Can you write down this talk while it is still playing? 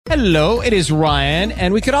Hello, it is Ryan,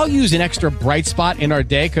 and we could all use an extra bright spot in our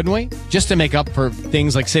day, couldn't we? Just to make up for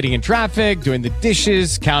things like sitting in traffic, doing the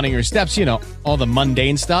dishes, counting your steps, all the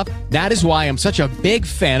mundane stuff. That is why I'm such a big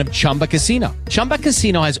fan of Chumba Casino. Chumba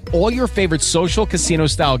Casino has all your favorite social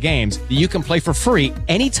casino-style games that you can play for free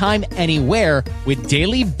anytime, anywhere with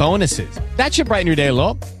daily bonuses. That should brighten your day a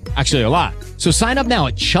little. Actually, a lot. So sign up now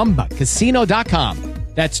at ChumbaCasino.com.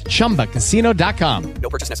 That's ChumbaCasino.com. No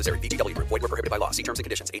purchase necessary. VGW Group. Void where prohibited by law. See terms and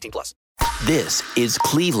conditions. 18+. This is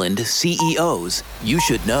Cleveland CEOs You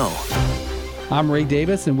Should Know. I'm Ray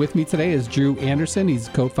Davis, and with me today is Drew Anderson. He's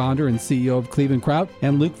co-founder and CEO of Cleveland Kraut,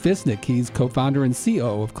 and Luke Visnick. He's co-founder and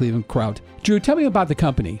CEO of Cleveland Kraut. Drew, tell me about the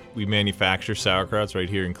company. We manufacture sauerkrauts right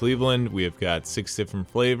here in Cleveland. We have got 6 different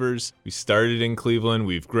flavors. We started in Cleveland.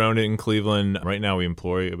 We've grown it in Cleveland. Right now we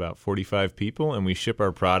employ about 45 people, and we ship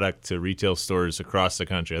our product to retail stores across the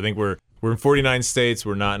country. I think we're in 49 states.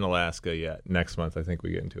 We're not in Alaska yet. Next month, I think we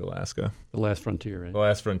get into Alaska. The last frontier, right? The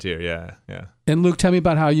last frontier, yeah. And Luke, tell me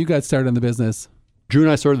about how you got started in the business. Drew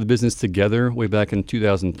and I started the business together way back in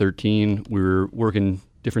 2013. We were working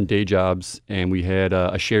different day jobs, and we had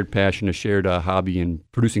a shared passion, a shared hobby in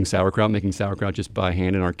producing sauerkraut, making sauerkraut just by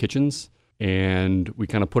hand in our kitchens. And we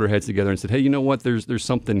kind of put our heads together and said, hey, you know what? There's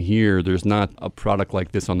something here. There's not a product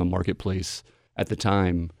like this on the marketplace at the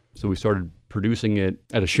time. So we started producing it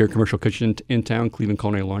at a shared commercial kitchen in town, Cleveland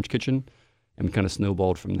Culinary Launch Kitchen, and we kind of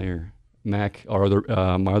snowballed from there. Mac, my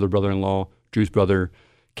other brother-in-law, Drew's brother,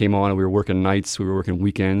 came on, and we were working nights, we were working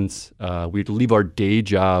weekends. We'd leave our day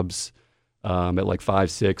jobs at like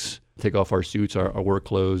 5, 6, take off our suits, our work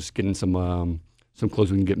clothes, get in some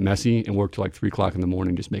clothes we can get messy, and work till like 3 o'clock in the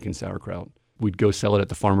morning just making sauerkraut. We'd go sell it at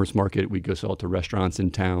the farmer's market, we'd go sell it to restaurants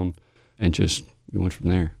in town, and we went from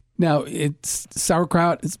there. Now, it's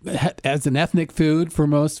sauerkraut as an ethnic food for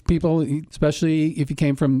most people, especially if you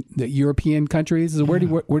came from the European countries. So where did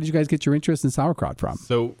you guys get your interest in sauerkraut from?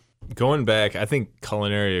 So going back, I think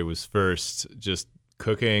culinary was first, just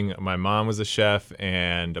cooking. My mom was a chef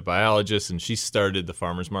and a biologist, and she started the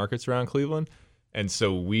farmers markets around Cleveland. And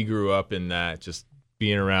so we grew up in that, just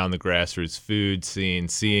being around the grassroots food scene,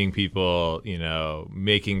 seeing people,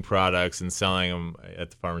 making products and selling them at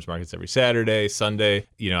the farmers markets every Saturday, Sunday.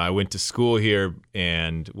 I went to school here,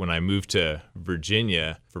 and when I moved to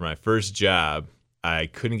Virginia for my first job, I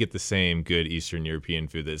couldn't get the same good Eastern European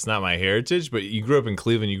food. It's not my heritage, but you grew up in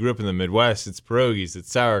Cleveland, you grew up in the Midwest, it's pierogies,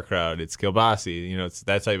 it's sauerkraut, it's kielbasi, it's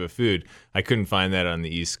that type of food. I couldn't find that on the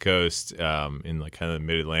East Coast in like kind of the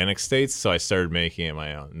mid-Atlantic states, so I started making it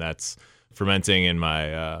my own. And that's fermenting in my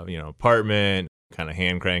apartment, kind of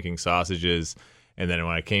hand cranking sausages. And then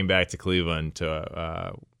when I came back to Cleveland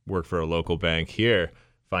to work for a local bank here,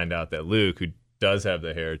 find out that Luke, who does have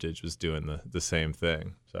the heritage, was doing the same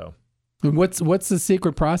thing. So And what's the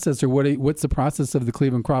secret process, or what's the process of the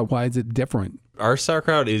Cleveland Kraut? Why is it different? Our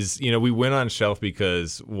sauerkraut is, we went on shelf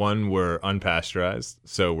because, one, we're unpasteurized,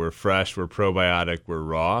 so we're fresh, we're probiotic, we're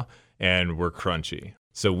raw, and we're crunchy.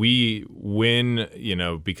 So we win,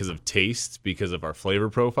 because of taste, because of our flavor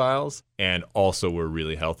profiles, and also we're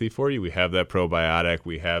really healthy for you. We have that probiotic,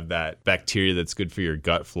 we have that bacteria that's good for your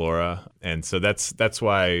gut flora, and so that's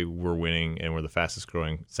why we're winning, and we're the fastest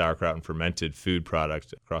growing sauerkraut and fermented food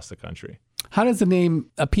product across the country. How does the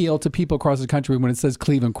name appeal to people across the country when it says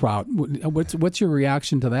Cleveland Kraut? What's your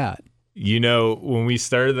reaction to that? When we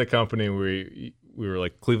started the company, we were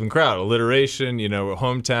like, Cleveland Kraut, alliteration,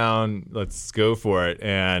 hometown, let's go for it.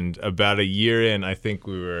 And about a year in, I think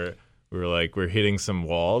we were like, we're hitting some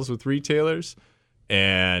walls with retailers,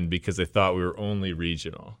 and because they thought we were only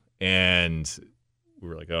regional, and we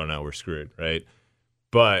were like, oh no, we're screwed, right?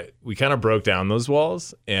 But we kind of broke down those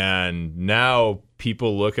walls, and now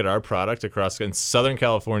people look at our product in Southern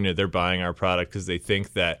California, they're buying our product because they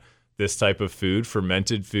think that this type of food,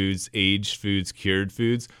 fermented foods, aged foods, cured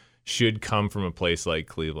foods, should come from a place like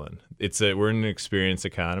Cleveland. We're in an experience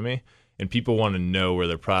economy, and people want to know where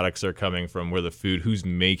their products are coming from, where the food, who's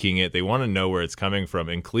making it. They want to know where it's coming from.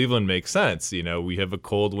 And Cleveland makes sense. We have a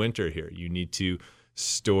cold winter here. You need to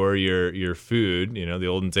store your food. The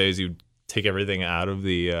olden days, you'd take everything out of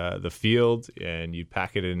the field and you'd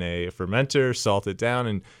pack it in a fermenter, salt it down,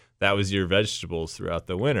 and that was your vegetables throughout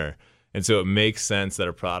the winter. And so it makes sense that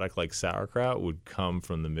a product like sauerkraut would come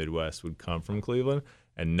from the Midwest, would come from Cleveland.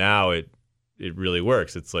 And now it really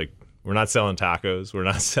works. It's like, we're not selling tacos. We're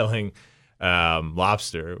not selling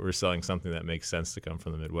lobster. We're selling something that makes sense to come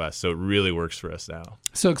from the Midwest. So it really works for us now.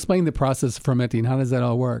 So explain the process of fermenting. How does that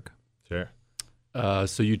all work? Sure.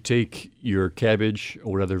 So you take your cabbage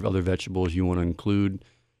or whatever other vegetables you want to include,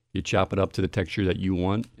 you chop it up to the texture that you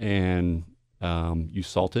want, and you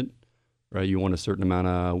salt it. right? You want a certain amount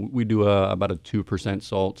of, we do about a 2%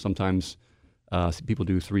 salt. Sometimes people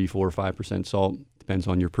do 3, 4, 5% salt. Depends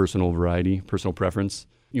on your personal variety, personal preference.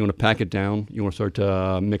 You want to pack it down. You want to start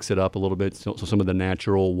to mix it up a little bit so some of the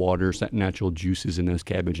natural water, natural juices in those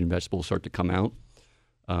cabbage and vegetables start to come out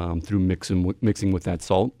through mixing with that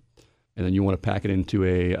salt. And then you want to pack it into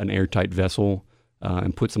an airtight vessel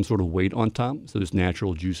and put some sort of weight on top. So those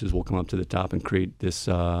natural juices will come up to the top and create this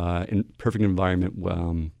perfect environment.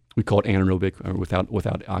 We call it anaerobic, or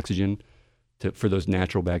without oxygen, for those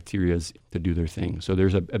natural bacteria to do their thing. So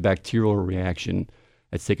there's a bacterial reaction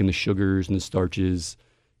that's taking the sugars and the starches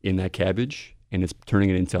in that cabbage, and it's turning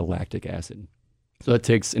it into lactic acid. So that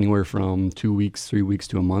takes anywhere from 2 weeks, 3 weeks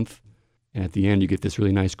to a month. And at the end, you get this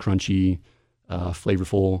really nice, crunchy,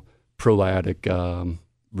 flavorful, probiotic,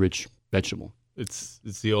 rich vegetable. It's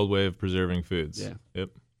the old way of preserving foods. Yeah. Yep.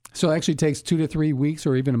 So it actually takes 2 to 3 weeks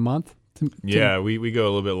or even a month? Yeah, we go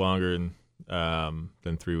a little bit longer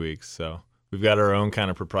than 3 weeks. So we've got our own kind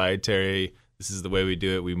of proprietary, this is the way we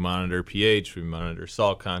do it. We monitor pH, we monitor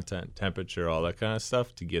salt content, temperature, all that kind of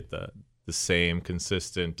stuff to get the same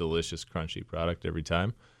consistent, delicious, crunchy product every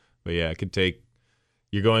time. But yeah, it could take,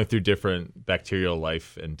 you're going through different bacterial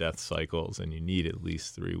life and death cycles, and you need at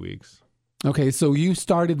least 3 weeks. Okay, so you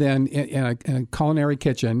started then in a culinary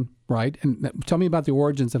kitchen, right? And tell me about the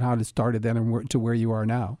origins and how it started then and to where you are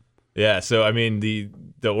now. Yeah, so I mean the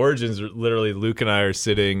origins are literally Luke and I are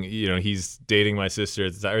sitting. He's dating my sister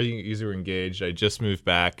at the time. We were engaged. I just moved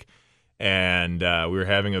back, and we were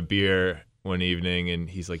having a beer one evening, and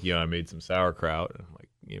he's like, I made some sauerkraut. And I'm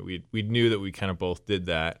like, we knew that we kind of both did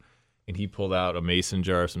that, and he pulled out a mason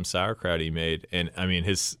jar of some sauerkraut he made, and I mean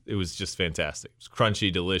it was just fantastic. It was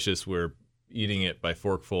crunchy, delicious. We're eating it by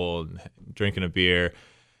forkful and drinking a beer.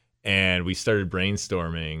 And we started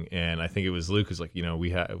brainstorming, and I think it was Luke who's like,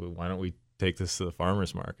 why don't we take this to the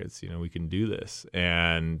farmers markets? We can do this.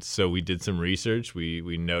 And so we did some research.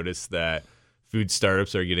 We noticed that food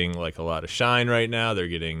startups are getting like a lot of shine right now. They're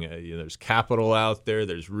getting, there's capital out there,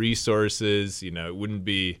 there's resources. It wouldn't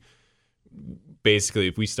be, basically,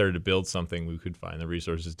 if we started to build something, we could find the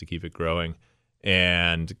resources to keep it growing.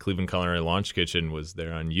 And Cleveland Culinary Launch Kitchen was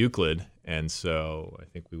there on Euclid. And so I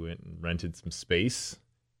think we went and rented some space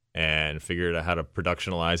and figured out how to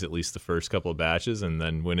productionalize at least the first couple of batches, and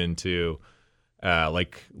then went into,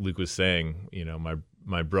 like Luke was saying,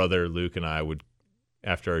 my brother Luke and I would,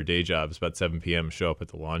 after our day jobs, about 7 p.m., show up at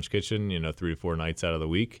the launch kitchen, 3 to 4 nights out of the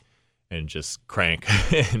week, and just crank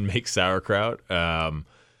and make sauerkraut.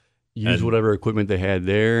 Use whatever equipment they had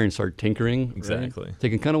there and start tinkering. Exactly. Right?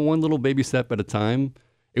 Taking kind of one little baby step at a time.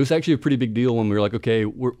 It was actually a pretty big deal when we were like, okay,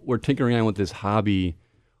 we're tinkering around with this hobby.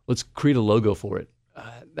 Let's create a logo for it.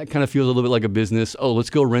 That kind of feels a little bit like a business. Oh, let's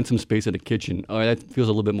go rent some space at a kitchen. Oh, that feels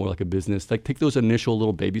a little bit more like a business. Like, take those initial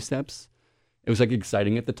little baby steps. It was like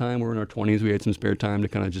exciting at the time. We were in our 20s. We had some spare time to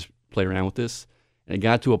kind of just play around with this. And it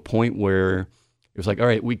got to a point where it was like, all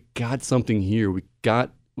right, we got something here. We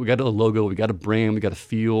got a logo. We got a brand. We got a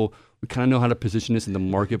feel. We kind of know how to position this in the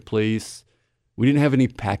marketplace. We didn't have any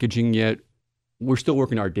packaging yet. We're still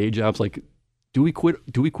working our day jobs. Like, do we quit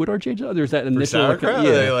our day job? There's that initial sauerkraut?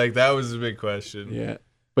 That was a big question. Yeah,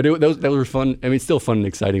 but those were fun. I mean, it's still fun and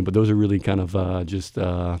exciting, but those are really kind of just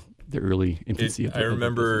the early infancy. I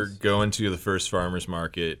remember going to the first farmers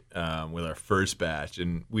market with our first batch,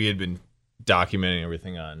 and we had been documenting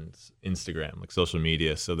everything on Instagram, like social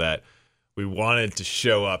media, so that we wanted to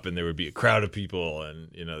show up and there would be a crowd of people, and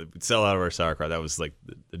we'd sell out of our sauerkraut. That was like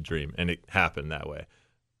the dream, and it happened that way.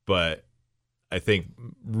 But I think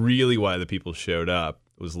really why the people showed up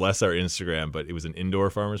was less our Instagram, but it was an indoor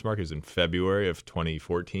farmers market. It was in February of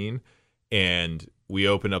 2014. And we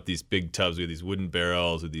opened up these big tubs with these wooden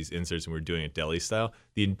barrels with these inserts, and we were doing it deli style.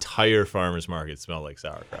 The entire farmers market smelled like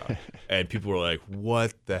sauerkraut. And people were like,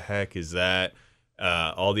 what the heck is that?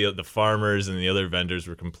 All the farmers and the other vendors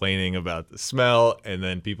were complaining about the smell, and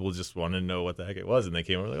then people just wanted to know what the heck it was. And they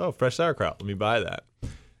came over like, oh, fresh sauerkraut. Let me buy that.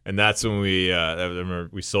 And that's when we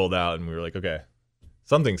sold out, and we were like, okay,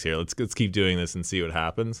 something's here. Let's keep doing this and see what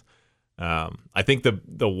happens. I think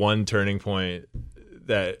the one turning point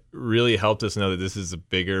that really helped us know that this is a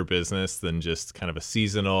bigger business than just kind of a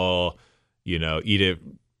seasonal,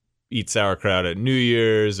 eat sauerkraut at New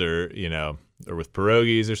Year's or with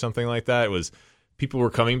pierogies or something like that. It was people were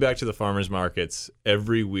coming back to the farmers markets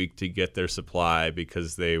every week to get their supply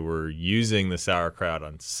because they were using the sauerkraut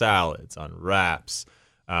on salads, on wraps,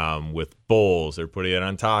 with bowls. They're putting it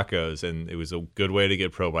on tacos, and it was a good way to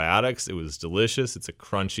get probiotics. It was delicious. It's a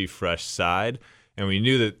crunchy, fresh side. And we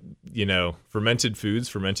knew that, fermented foods,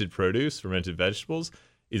 fermented produce, fermented vegetables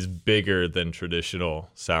is bigger than traditional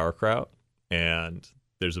sauerkraut. And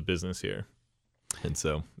there's a business here. And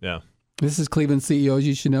so, yeah. This is Cleveland CEOs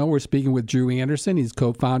You Should Know. We're speaking with Drew Anderson. He's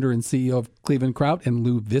co-founder and CEO of Cleveland Kraut, and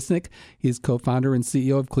Lou Visnick. He's co-founder and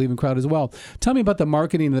CEO of Cleveland Kraut as well. Tell me about the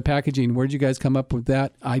marketing and the packaging. Where did you guys come up with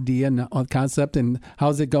that idea and concept, and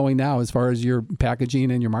how's it going now as far as your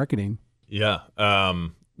packaging and your marketing? Yeah.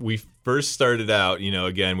 We first started out,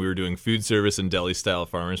 again, we were doing food service and deli-style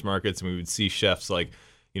farmers markets, and we would see chefs like,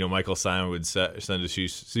 Michael Simon would send a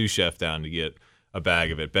sous chef down to get a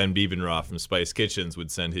bag of it. Ben Biebenroth from Spice Kitchens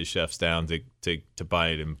would send his chefs down to buy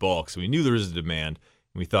it in bulk. So we knew there was a demand.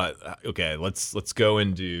 And we thought, okay, let's go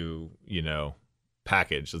and do,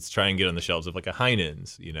 package. Let's try and get on the shelves of like a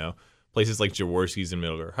Heinen's, Places like Jaworski's and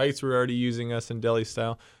Middleburg Heights were already using us in deli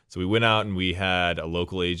style. So we went out and we had a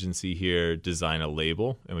local agency here design a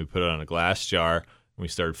label, and we put it on a glass jar, and we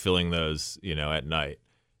started filling those, at night.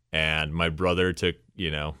 And my brother took,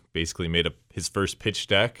 basically made his first pitch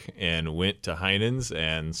deck and went to Heinen's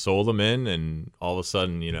and sold them in. And all of a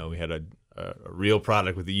sudden, we had a real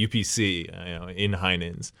product with the UPC, in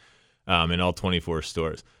Heinen's, in all 24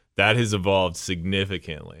 stores. That has evolved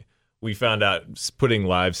significantly. We found out putting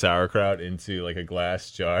live sauerkraut into like a glass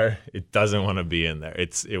jar, it doesn't want to be in there.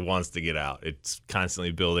 It wants to get out. It's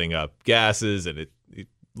constantly building up gases, and it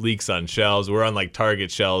leaks on shelves. We're on like Target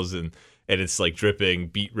shelves, and it's like dripping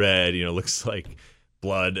beet red, looks like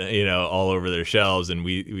blood, all over their shelves. And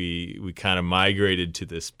we kind of migrated to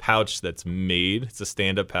this pouch that's made. It's a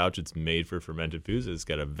stand-up pouch. It's made for fermented foods. It's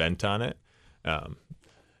got a vent on it.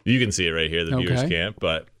 You can see it right here. The viewers can't,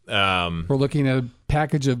 but we're looking at a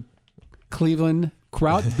package of Cleveland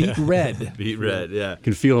Kraut Beet Red. Beet red, yeah. You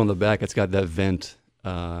can feel it on the back. It's got that vent.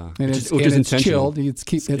 And it's chilled.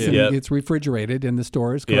 It's refrigerated in the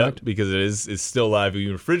stores, correct? Yeah, because it's still live. When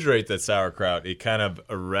you refrigerate that sauerkraut, it kind of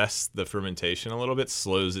arrests the fermentation a little bit,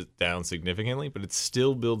 slows it down significantly, but it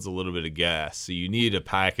still builds a little bit of gas. So you need a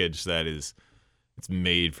package it's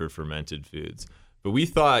made for fermented foods. But we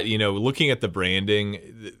thought, looking at the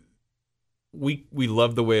branding, we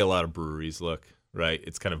love the way a lot of breweries look, right?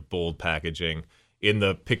 It's kind of bold packaging. In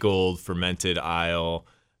the pickled, fermented aisle,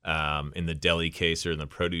 in the deli case or in the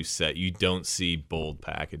produce set, you don't see bold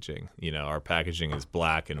packaging. Our packaging is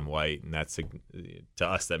black and white, and that's, to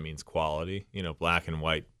us, that means quality. Black and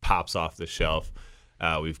white pops off the shelf.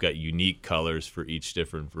 We've got unique colors for each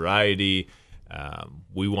different variety.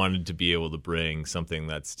 We wanted to be able to bring something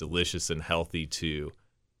that's delicious and healthy to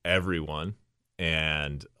everyone.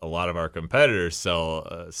 And a lot of our competitors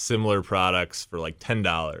sell similar products for like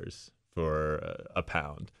 $10 for a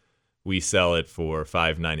pound. We sell it for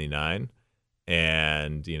 $5.99,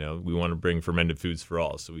 and we want to bring fermented foods for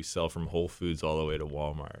all. So we sell from Whole Foods all the way to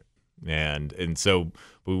Walmart, and so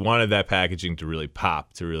we wanted that packaging to really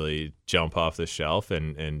pop, to really jump off the shelf,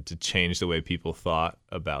 and to change the way people thought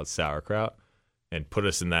about sauerkraut, and put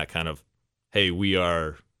us in that kind of, hey, we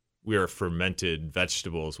are fermented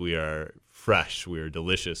vegetables, we are fresh, we are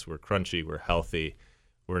delicious, we're crunchy, we're healthy,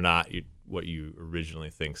 we're not what you originally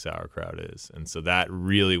think sauerkraut is. And so that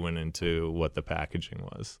really went into what the packaging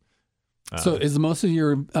was. So is most of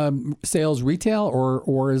your sales retail,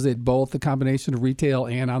 or is it both a combination of retail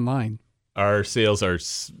and online? Our sales are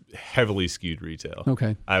heavily skewed retail.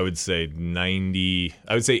 Okay. I would say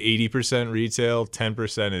 80% retail,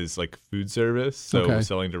 10% is like food service. So we're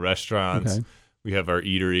selling to restaurants. Okay. We have our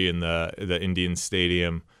eatery in the Indian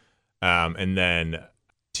Stadium. And then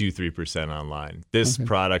 2-3% online. This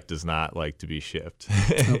product does not like to be shipped.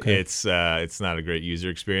 It's not a great user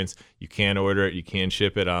experience. You can order it, you can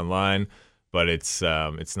ship it online, but it's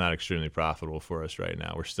not extremely profitable for us right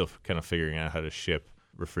now. We're still kind of figuring out how to ship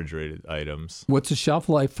refrigerated items. What's the shelf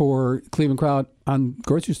life for Cleveland Kraut on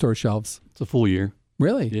grocery store shelves? It's a full year.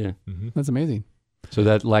 Really? Yeah. Mm-hmm. That's amazing. So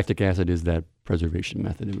that lactic acid is that preservation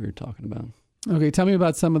method that we were talking about. Okay, tell me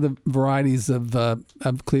about some of the varieties of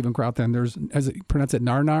Cleveland Kraut. Then there's, as it pronounce it,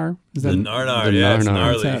 Narnar. Is that the Narnar? Yeah, it's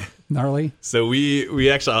gnarly. Gnarly. So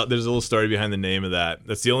we actually, there's a little story behind the name of that.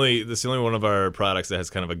 That's the only one of our products that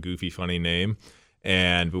has kind of a goofy, funny name.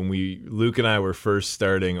 And when Luke and I were first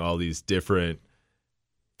starting all these different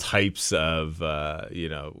types of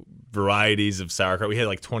varieties of sauerkraut, we had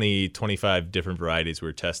like 25 different varieties we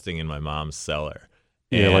were testing in my mom's cellar.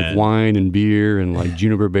 Yeah, like wine and beer and like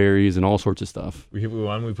juniper berries and all sorts of stuff. We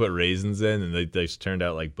put raisins in, and they just turned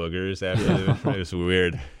out like boogers after. It was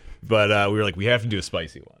weird. But we were like, we have to do a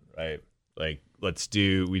spicy one, right? Like,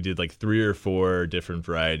 we did like 3 or 4 different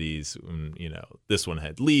varieties. This one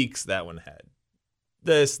had leeks, that one had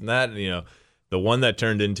this and that. And, the one that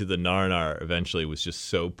turned into the Narnar eventually was just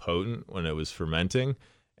so potent when it was fermenting.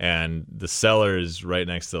 And the cellar is right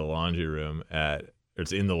next to the laundry room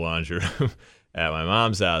it's in the laundry room at my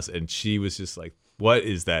mom's house, and she was just like, what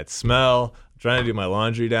is that smell? I'm trying to do my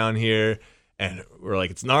laundry down here. And we're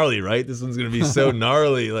like, it's gnarly, right? This one's going to be so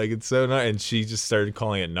gnarly. Like, it's so gnarly. And she just started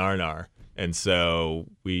calling it Nar. And so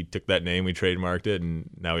we took that name, we trademarked it, and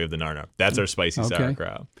now we have the Nar. That's our spicy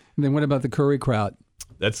sauerkraut. And then what about the curry kraut?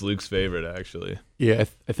 That's Luke's favorite, actually. Yeah,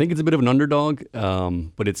 I think it's a bit of an underdog,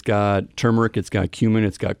 but it's got turmeric, it's got cumin,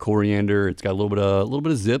 it's got coriander, it's got a little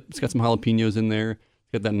bit of zip, it's got some jalapenos in there,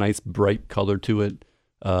 it's got that nice bright color to it.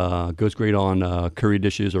 Goes great on curry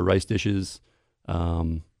dishes or rice dishes.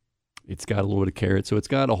 It's got a little bit of carrot, so it's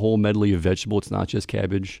got a whole medley of vegetable. It's not just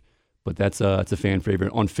cabbage, but it's a fan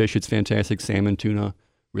favorite. On fish, it's fantastic. Salmon, tuna,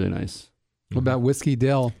 really nice. What about whiskey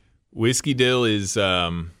dill? Whiskey dill is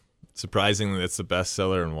surprisingly that's the best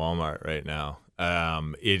seller in Walmart right now.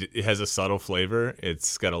 It has a subtle flavor.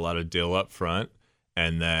 It's got a lot of dill up front,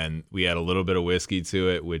 and then we add a little bit of whiskey to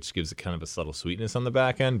it, which gives it kind of a subtle sweetness on the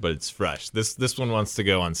back end, but it's fresh. This one wants to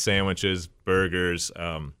go on sandwiches, burgers,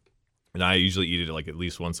 and I usually eat it like at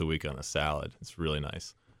least once a week on a salad. It's really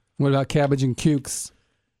nice. What about cabbage and cukes?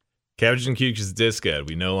 Cabbage and cukes is discad.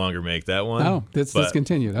 We no longer make that one. Oh, that's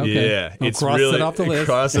discontinued. Okay. Yeah. I'll cross it off the list.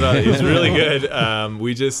 Cross it off. It's really good.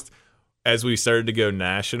 We just, as we started to go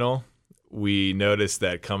national, we noticed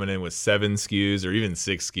that coming in with 7 SKUs or even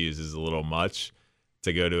 6 SKUs is a little much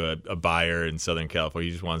to go to a buyer in Southern California.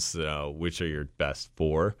 He just wants to know which are your best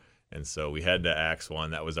 4. And so we had to axe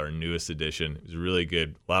one. That was our newest edition. It was really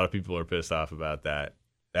good. A lot of people are pissed off about that.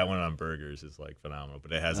 That one on burgers is like phenomenal,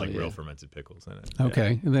 but it has real fermented pickles in it.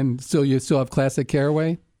 Okay. Yeah. And then you still have classic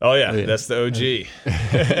caraway? Oh yeah, that's the OG.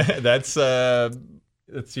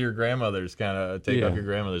 That's your grandmother's kind of take off your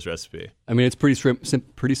grandmother's recipe. I mean, it's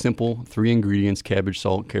pretty simple. 3 ingredients: cabbage,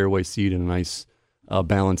 salt, caraway seed, and a nice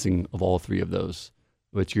balancing of all 3 of those.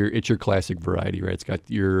 But it's your classic variety, right? It's got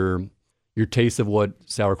your taste of what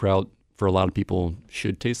sauerkraut for a lot of people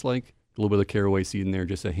should taste like. A little bit of caraway seed in there,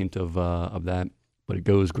 just a hint of that. But it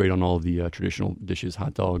goes great on all of the traditional dishes: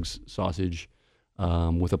 hot dogs, sausage,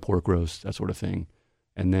 with a pork roast, that sort of thing.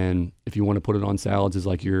 And then if you want to put it on salads as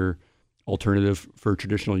like your alternative for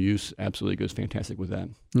traditional use, absolutely goes fantastic with that.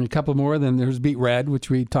 And a couple more. Then there's beet red, which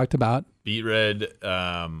we talked about. Beet red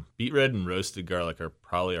and roasted garlic are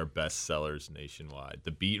probably our best sellers nationwide.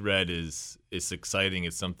 The beet red it's exciting.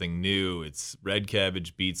 It's something new. It's red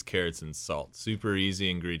cabbage, beets, carrots, and salt. Super easy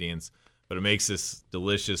ingredients, but it makes this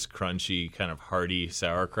delicious, crunchy, kind of hearty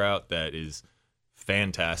sauerkraut that is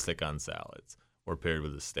fantastic on salads or paired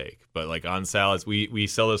with a steak. But like on salads, we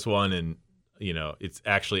sell this one, and it's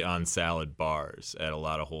actually on salad bars at a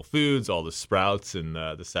lot of Whole Foods, all the Sprouts in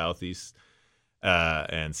the Southeast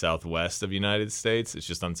and Southwest of the United States. It's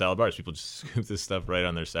just on salad bars. People just scoop this stuff right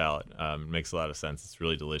on their salad. It makes a lot of sense. It's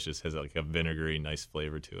really delicious. Has like a vinegary, nice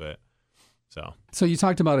flavor to it. So you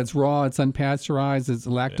talked about it's raw, it's unpasteurized, it's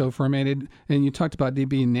lacto-fermented, and you talked about it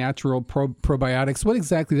being natural probiotics. What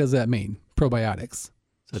exactly does that mean, probiotics?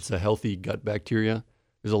 So it's a healthy gut bacteria.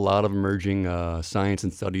 There's a lot of emerging science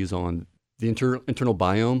and studies on the internal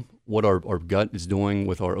biome, what our gut is doing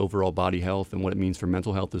with our overall body health and what it means for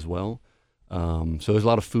mental health as well. So there's a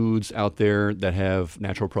lot of foods out there that have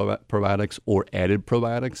natural probiotics or added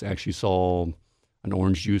probiotics. I actually saw an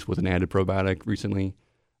orange juice with an added probiotic recently,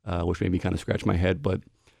 which made me kind of scratch my head. But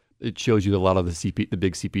it shows you that a lot of the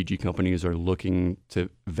big CPG companies are looking to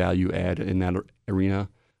value add in that arena.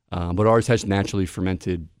 But ours has naturally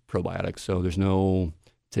fermented probiotics, so there's no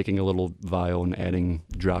taking a little vial and adding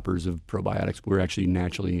droppers of probiotics. We're actually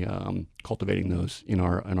naturally cultivating those in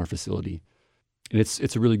our facility, and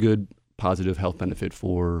it's a really good positive health benefit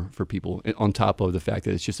for people. On top of the fact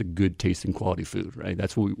that it's just a good tasting quality food, right?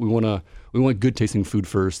 That's what we want. We want good tasting food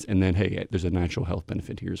first, and then hey, there's a natural health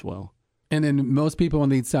benefit here as well. And then most people when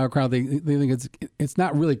they eat sauerkraut, they think it's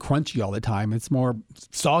not really crunchy all the time. It's more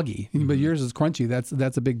soggy. Mm-hmm. But yours is crunchy.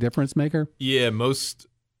 That's a big difference maker. Yeah, most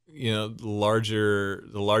the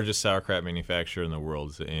largest sauerkraut manufacturer in the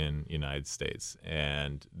world is in the United States,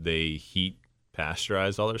 and they heat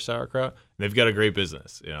pasteurize all their sauerkraut. And they've got a great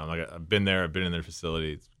business. I've been there. I've been in their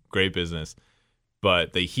facility. It's great business.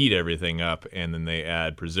 But they heat everything up, and then they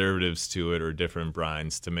add preservatives to it or different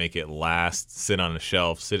brines to make it last, sit on a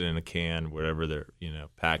shelf, sit in a can, whatever they're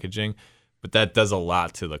packaging. But that does a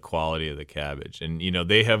lot to the quality of the cabbage. And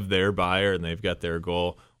they have their buyer and they've got their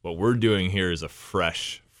goal. What we're doing here is a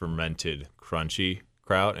fresh, fermented, crunchy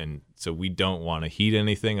kraut, and so we don't want to heat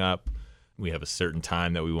anything up. We have a certain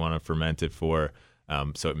time that we want to ferment it for.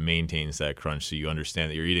 So it maintains that crunch, so you understand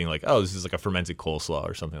that you're eating like, oh, this is like a fermented coleslaw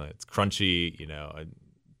or something like that. It's crunchy, To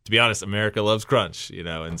be honest, America loves crunch,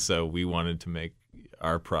 and so we wanted to make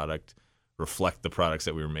our product reflect the products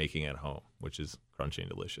that we were making at home, which is crunchy and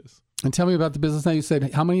delicious. And tell me about the business now. You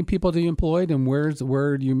said, how many people do you employ, and where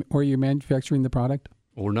are you manufacturing the product?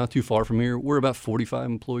 Well, we're not too far from here. We're about 45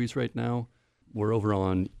 employees right now. We're over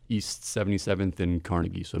on East 77th and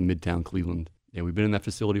Carnegie, so Midtown Cleveland. Yeah, we've been in that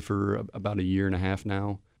facility for about a year and a half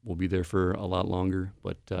now. We'll be there for a lot longer,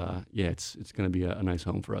 but it's going to be a nice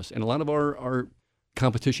home for us. And a lot of our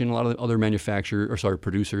competition, a lot of the other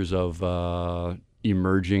producers of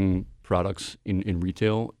emerging products in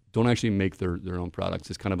retail don't actually make their own products.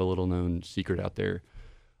 It's kind of a little known secret out there.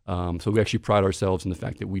 So we actually pride ourselves in the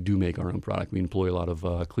fact that we do make our own product. We employ a lot of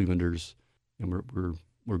Clevelanders, and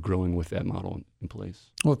we're growing with that model in place.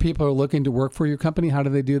 Well, if people are looking to work for your company, how do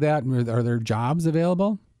they do that? And are there jobs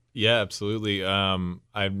available? Yeah, absolutely. I'm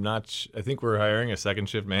not. I think we're hiring a second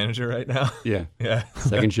shift manager right now. Yeah. Yeah.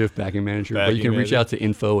 Second shift backing manager. But you can reach out to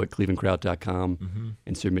info@clevelandkraut.com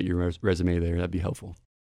and submit your resume there. That'd be helpful.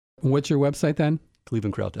 What's your website then?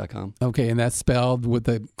 clevelandkraut.com. Okay, and that's spelled with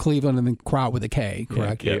the Cleveland and then Kraut with a K,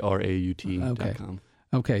 correct? Yeah, Kraut.com.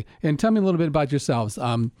 Okay, and tell me a little bit about yourselves.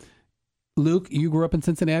 Luke, you grew up in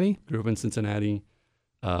Cincinnati? Grew up in Cincinnati.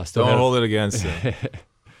 Don't hold it against him.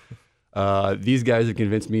 These guys have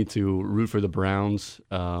convinced me to root for the Browns,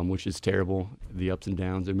 which is terrible. The ups and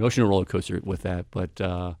downs, emotional roller coaster with that, but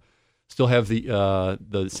still have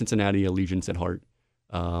the Cincinnati allegiance at heart.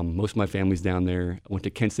 Most of my family's down there. I went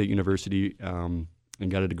to Kent State University and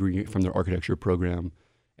got a degree from their architecture program,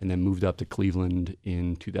 and then moved up to Cleveland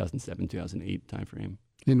in 2007, 2008 timeframe.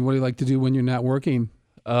 And what do you like to do when you're not working?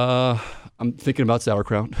 I'm thinking about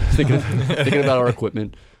sauerkraut, thinking about our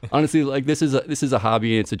equipment. Honestly, like this is a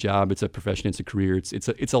hobby, it's a job, it's a profession, it's a career,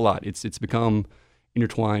 it's a lot. It's become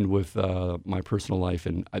intertwined with my personal life,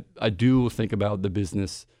 and I do think about the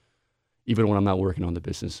business even when I'm not working on the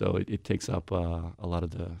business. So it takes up a lot of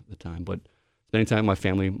the time. But spending time with my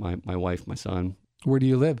family, my wife, my son. Where do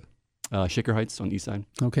you live? Shaker Heights on the east side.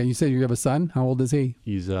 Okay, you said you have a son. How old is he?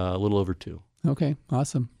 He's a little over 2. Okay,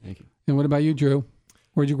 awesome. Thank you. And what about you, Drew?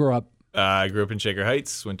 Where'd you grow up? I grew up in Shaker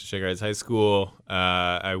Heights, went to Shaker Heights High School.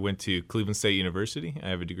 I went to Cleveland State University. I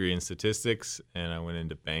have a degree in statistics, and I went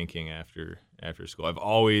into banking after school. I've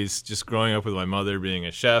always, just growing up with my mother being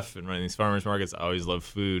a chef and running these farmers markets, I always loved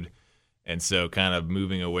food. And so kind of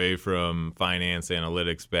moving away from finance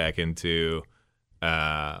analytics back into,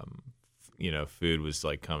 food was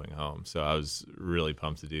like coming home. So I was really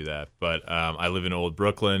pumped to do that. But I live in Old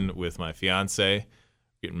Brooklyn with my fiance,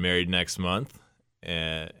 getting married next month.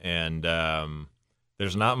 And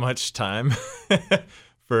there's not much time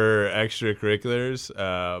for extracurriculars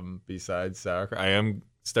besides sauerkraut. I am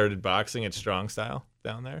started boxing at Strong Style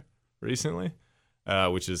down there recently,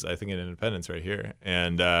 which is, I think, in Independence right here.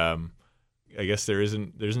 And I guess there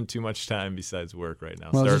isn't too much time besides work right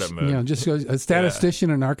now. Well, Startup mode. Just a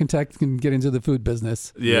statistician and an architect can get into the food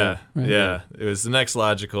business. Yeah. Right. It was the next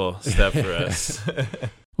logical step for us.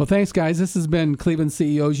 Well, thanks, guys. This has been Cleveland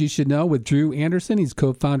CEOs You Should Know with Drew Anderson. He's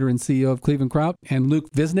co-founder and CEO of Cleveland Kraut. And Luke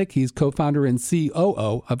Visnick, he's co-founder and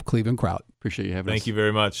COO of Cleveland Kraut. Appreciate you having us. Thank you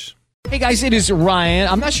very much. Hey guys, it is Ryan.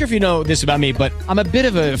 I'm not sure if you know this about me, but I'm a bit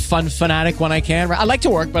of a fun fanatic when I can. I like to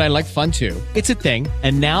work, but I like fun too. It's a thing.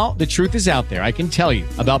 And now the truth is out there. I can tell you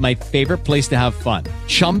about my favorite place to have fun.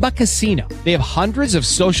 Chumba Casino. They have hundreds of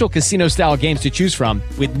social casino style games to choose from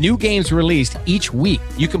with new games released each week.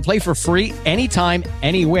 You can play for free anytime,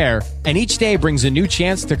 anywhere. And each day brings a new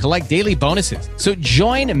chance to collect daily bonuses. So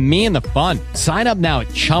join me in the fun. Sign up now at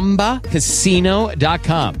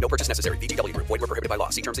ChumbaCasino.com. No purchase necessary. VGW Group. Void where prohibited by law.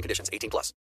 See terms and conditions. 18+.